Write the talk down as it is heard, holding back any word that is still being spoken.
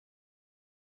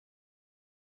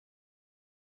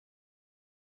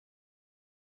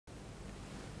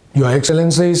Your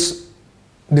Excellencies,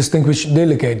 distinguished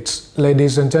delegates,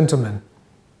 ladies and gentlemen,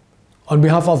 on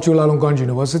behalf of Chulalongkorn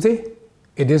University,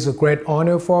 it is a great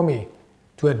honor for me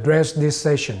to address this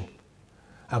session,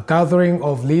 a gathering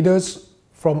of leaders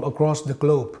from across the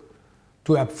globe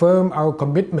to affirm our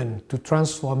commitment to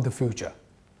transform the future.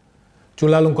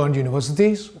 Chulalongkorn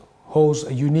University holds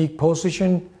a unique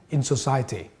position in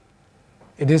society.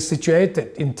 It is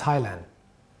situated in Thailand,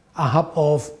 a hub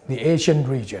of the Asian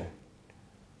region.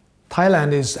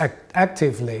 Thailand is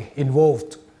actively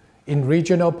involved in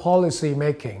regional policy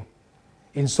making,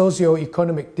 in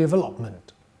socio-economic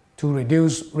development to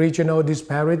reduce regional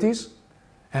disparities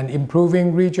and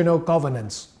improving regional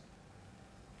governance.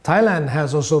 Thailand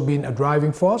has also been a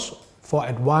driving force for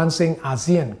advancing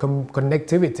ASEAN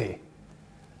connectivity.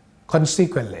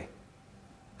 Consequently,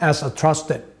 as a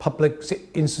trusted public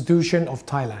institution of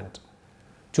Thailand,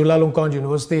 Chulalongkorn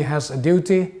University has a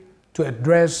duty to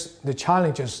address the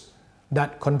challenges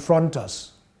that confront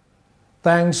us.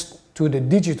 Thanks to the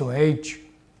digital age,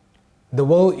 the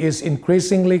world is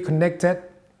increasingly connected,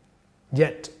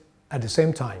 yet at the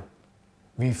same time,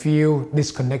 we feel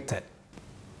disconnected.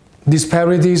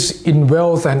 Disparities in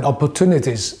wealth and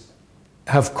opportunities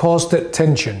have caused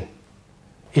tension.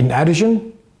 In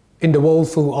addition, in the world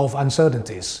full of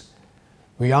uncertainties,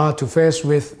 we are to face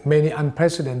with many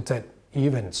unprecedented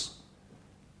events.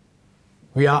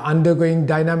 We are undergoing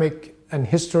dynamic and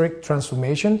historic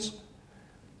transformation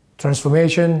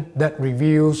that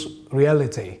reveals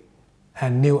reality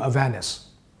and new awareness,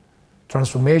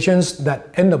 transformations that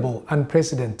enable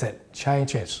unprecedented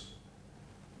changes.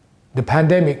 The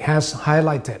pandemic has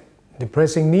highlighted the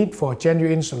pressing need for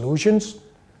genuine solutions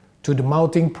to the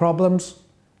mounting problems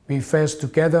we face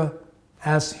together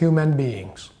as human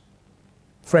beings.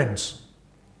 Friends,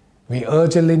 we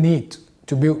urgently need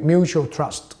to build mutual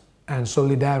trust and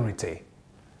solidarity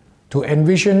to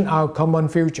envision our common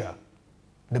future,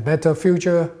 the better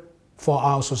future for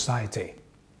our society.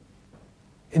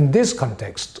 In this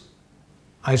context,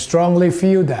 I strongly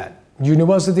feel that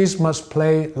universities must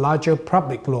play a larger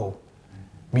public role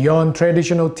beyond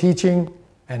traditional teaching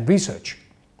and research.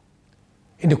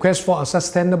 In the quest for a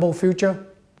sustainable future,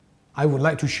 I would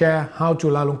like to share how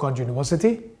Chulalongkorn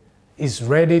University is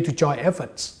ready to join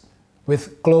efforts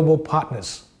with global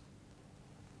partners.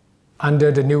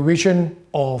 Under the new vision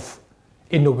of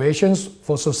Innovations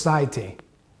for Society,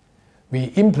 we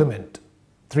implement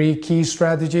 3 key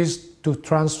strategies to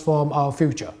transform our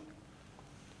future.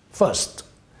 First,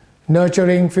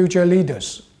 nurturing future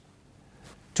leaders.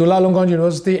 Chulalongkorn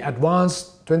University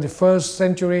advanced 21st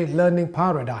century learning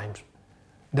paradigms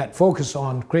that focus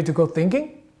on critical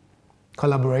thinking,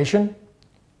 collaboration,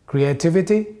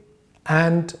 creativity,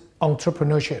 and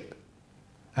entrepreneurship,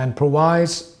 and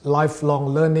provides lifelong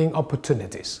learning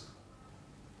opportunities.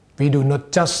 We do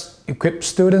not just equip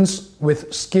students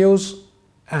with skills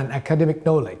and academic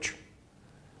knowledge.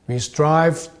 We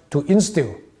strive to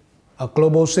instill a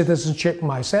global citizenship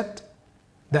mindset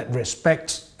that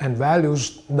respects and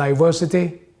values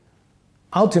diversity,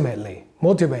 ultimately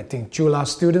motivating Chula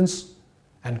students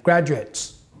and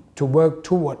graduates to work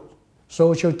toward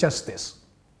social justice.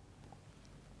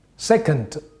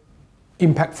 Second,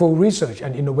 impactful research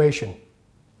and innovation.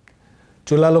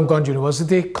 Chulalongkorn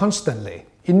University constantly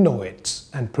innovates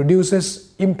and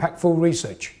produces impactful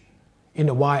research in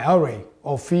a wide array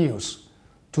of fields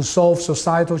to solve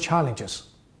societal challenges.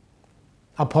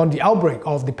 Upon the outbreak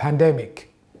of the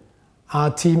pandemic,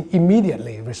 our team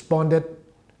immediately responded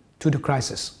to the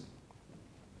crisis.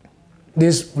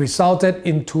 This resulted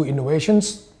in 2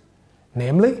 innovations,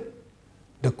 namely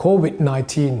the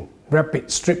COVID-19 Rapid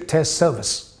Strip Test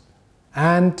Service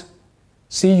and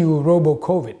CU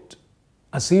RoboCovid,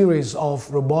 a series of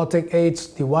robotic aids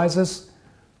devices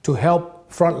to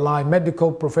help frontline medical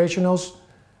professionals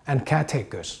and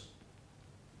caretakers.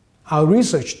 Our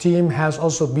research team has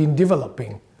also been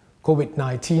developing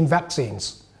COVID-19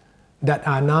 vaccines that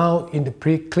are now in the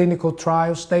preclinical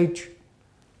trial stage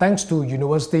thanks to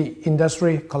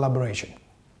university-industry collaboration.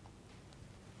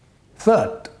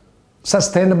 Third,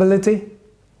 sustainability.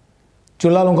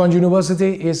 Chulalongkorn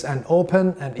University is an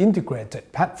open and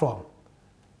integrated platform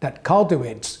that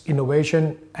cultivates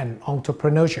innovation and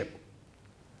entrepreneurship.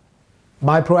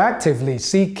 By proactively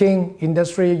seeking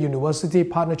industry-university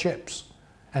partnerships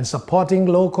and supporting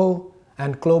local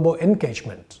and global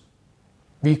engagement,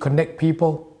 we connect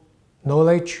people,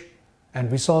 knowledge,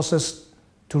 and resources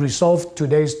to resolve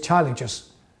today's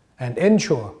challenges and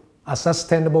ensure a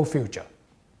sustainable future.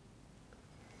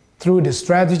 Through the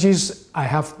strategies I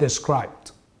have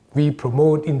described, we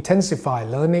promote intensified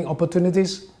learning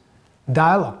opportunities,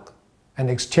 dialogue, and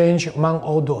exchange among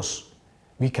all those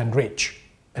we can reach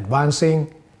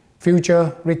advancing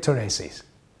future literacies.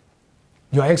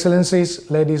 Your Excellencies,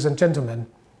 ladies and gentlemen,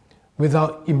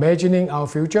 without imagining our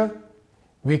future,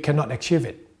 we cannot achieve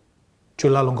it.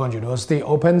 Chulalongkorn University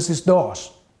opens its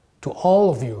doors to all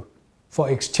of you for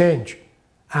exchange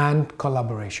and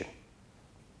collaboration.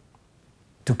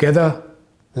 Together,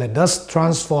 let us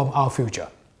transform our future.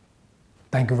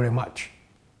 Thank you very much.